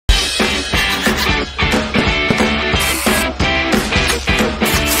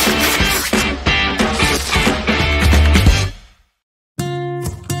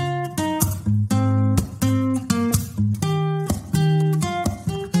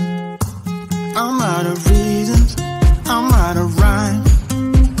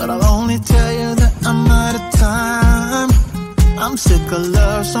I'm sick of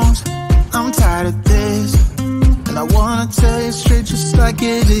love songs, I'm tired of this, and I wanna tell you straight just like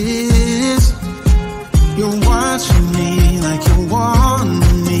it is. You're watching me like you want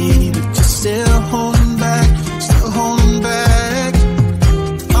me, but you're still holding back, still holding back.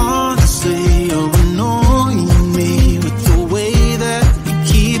 Honestly, you're annoying me with the way that you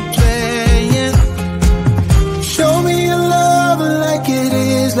keep playing. Show me your love like it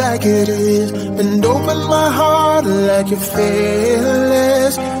is, like it is, and open my heart like you're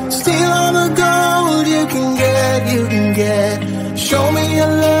fearless. Steal all the gold you can get, you can get. Show me your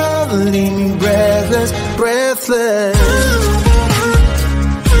love, leave me breathless, breathless.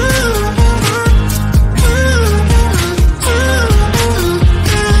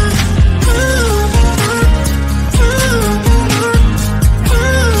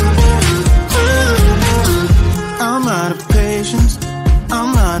 I'm out of patience,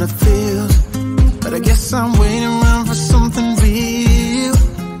 I'm out of feels, but I guess I'm waiting around for something real.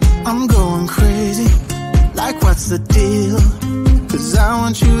 I'm going crazy, like what's the deal? 'Cause I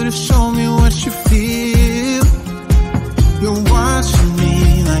want you to show me what you feel. You're watching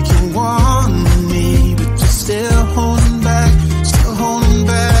me like you want me, but you're still holding back, still holding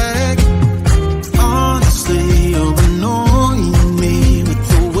back. Honestly, you're annoying me with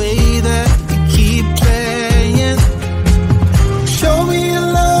the way that you keep playing. Show me your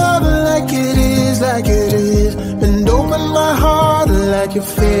love like it is, like it is, and open my heart like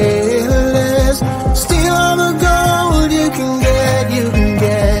you're fearless. Steal all the gold you can get, you can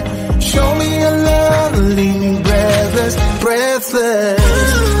get. Show me your love, leave me breathless, breathless.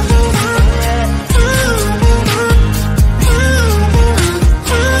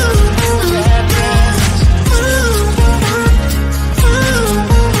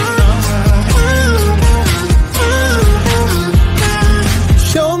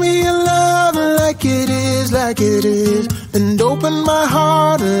 Show me your love like it is, like it is, and open my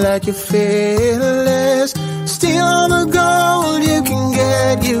heart like you're fearless. Steal all the gold you can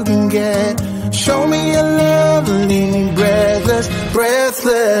get, you can get. Show me your love, leave me breathless,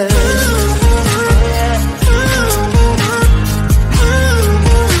 breathless.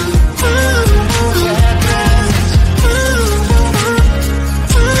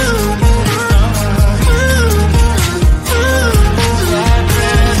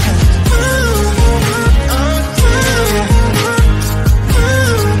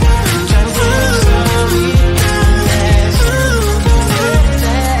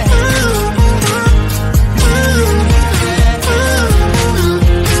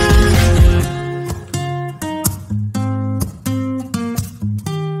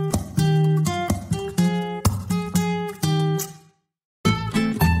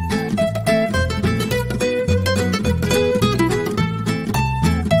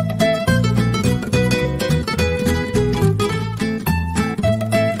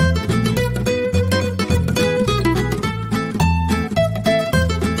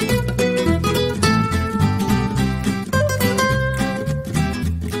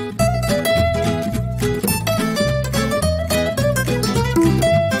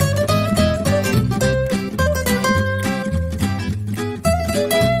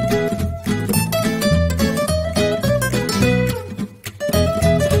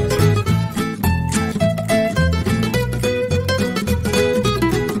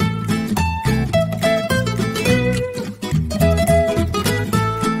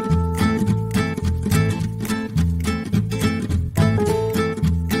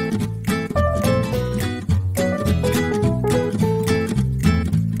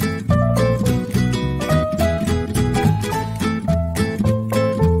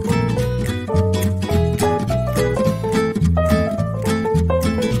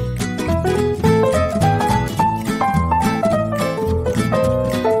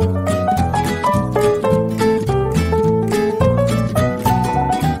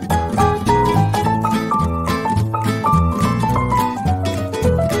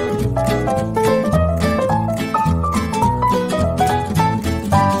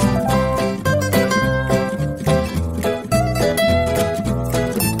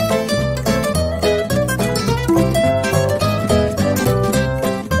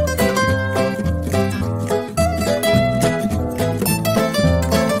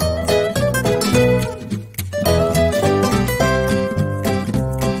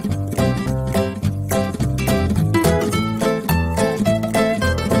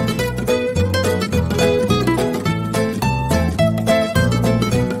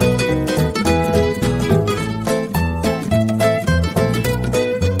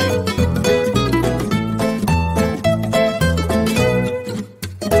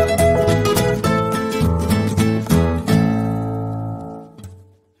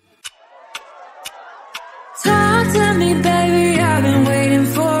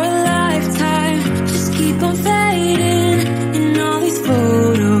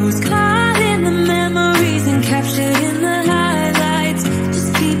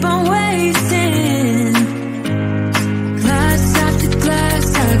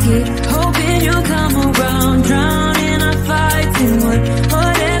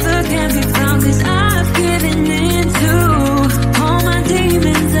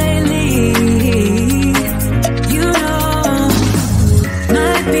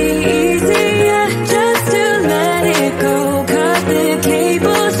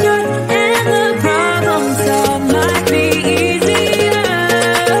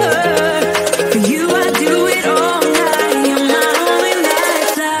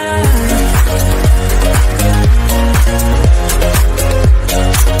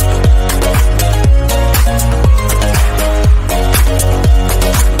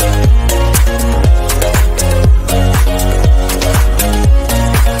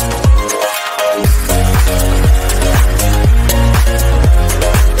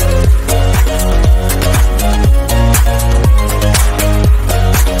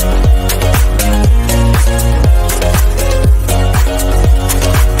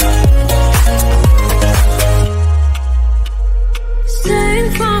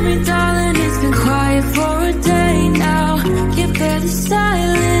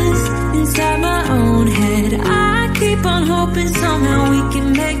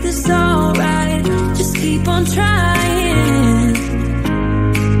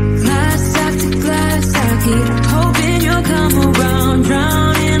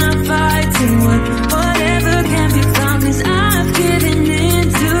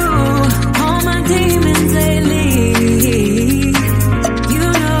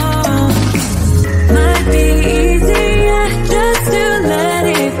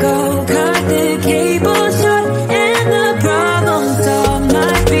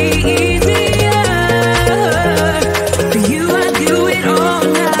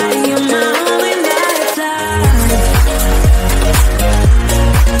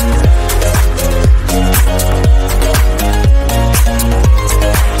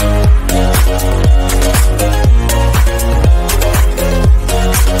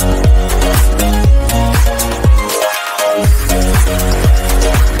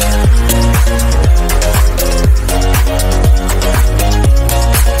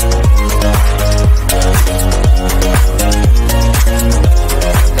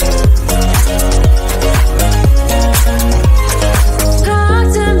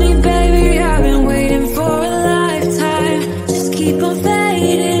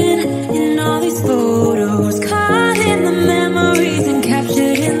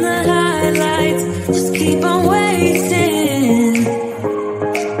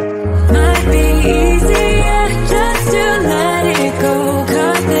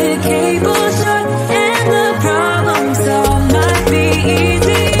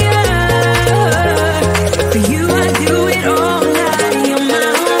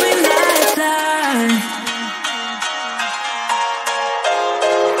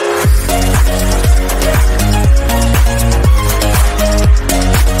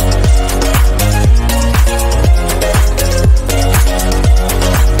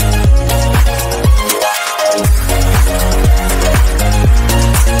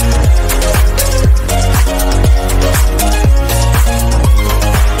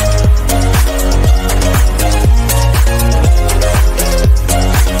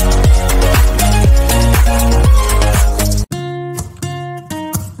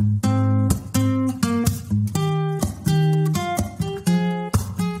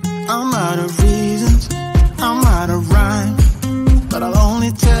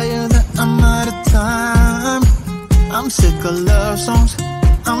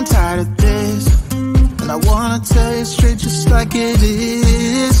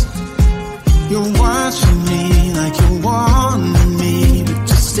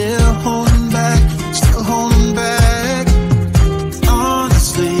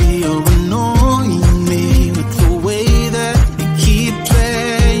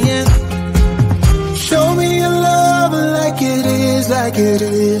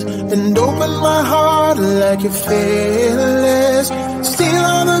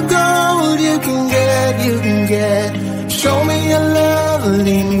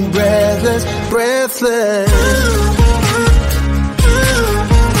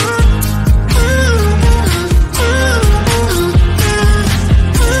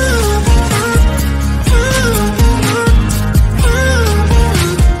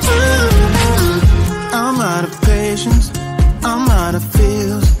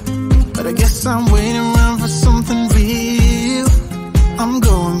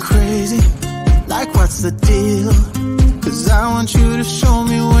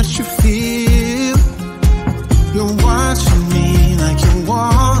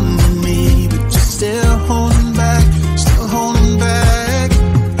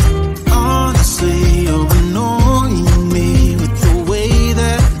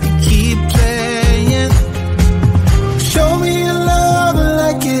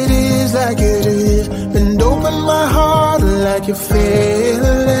 Like you're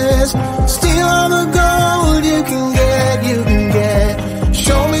fearless.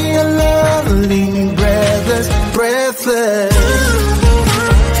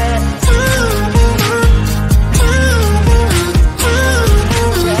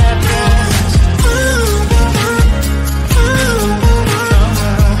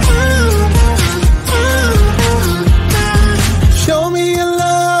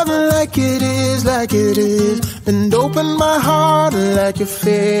 you're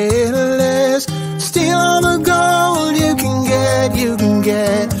fearless. Steal all the gold you can get, you can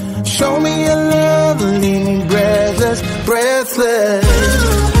get. Show me your love, leave me breathless,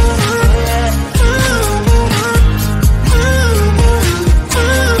 breathless.